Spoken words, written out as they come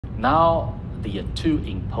Now, the two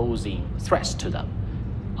imposing threats to them,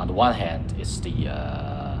 on the one hand, is the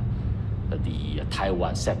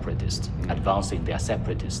Taiwan separatists advancing their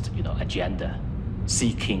separatist, agenda,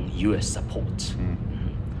 seeking U.S. support.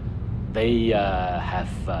 They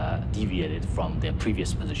have deviated from their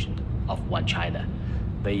previous position of one China.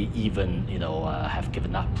 They even, have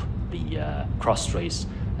given up the cross-strait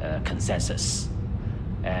consensus,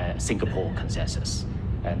 Singapore consensus,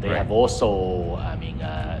 and they have also,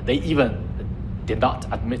 they even did not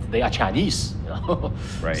admit they are Chinese.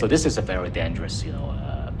 Right. So this is a very dangerous,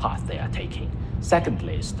 path they are taking.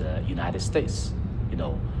 Secondly, is the United States,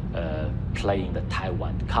 playing the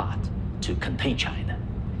Taiwan card to contain China.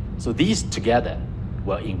 So these together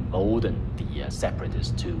will embolden the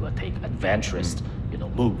separatists to take adventurous,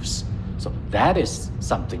 moves. So that is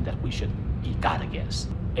something that we should be guard against.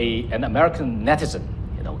 An American netizen,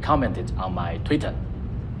 commented on my Twitter,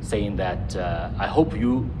 saying that I hope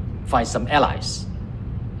you find some allies.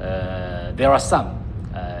 There are some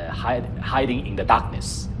hiding in the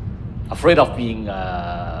darkness, afraid of being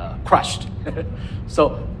crushed.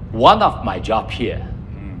 So one of my job here,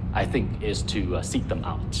 I think, is to seek them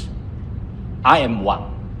out. I am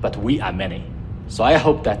one, but we are many. So I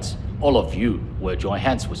hope that all of you will join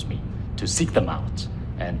hands with me to seek them out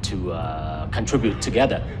and to contribute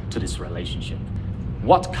together to this relationship.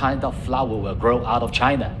 What kind of flower will grow out of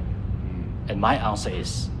China? And my answer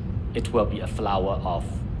is, it will be a flower of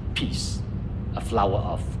peace, a flower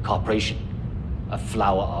of cooperation, a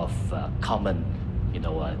flower of common,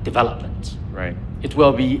 development. Right. It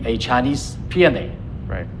will be a Chinese peony.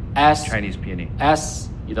 Right. Chinese peony. As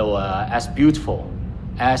beautiful,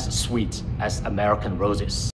 as sweet as American roses.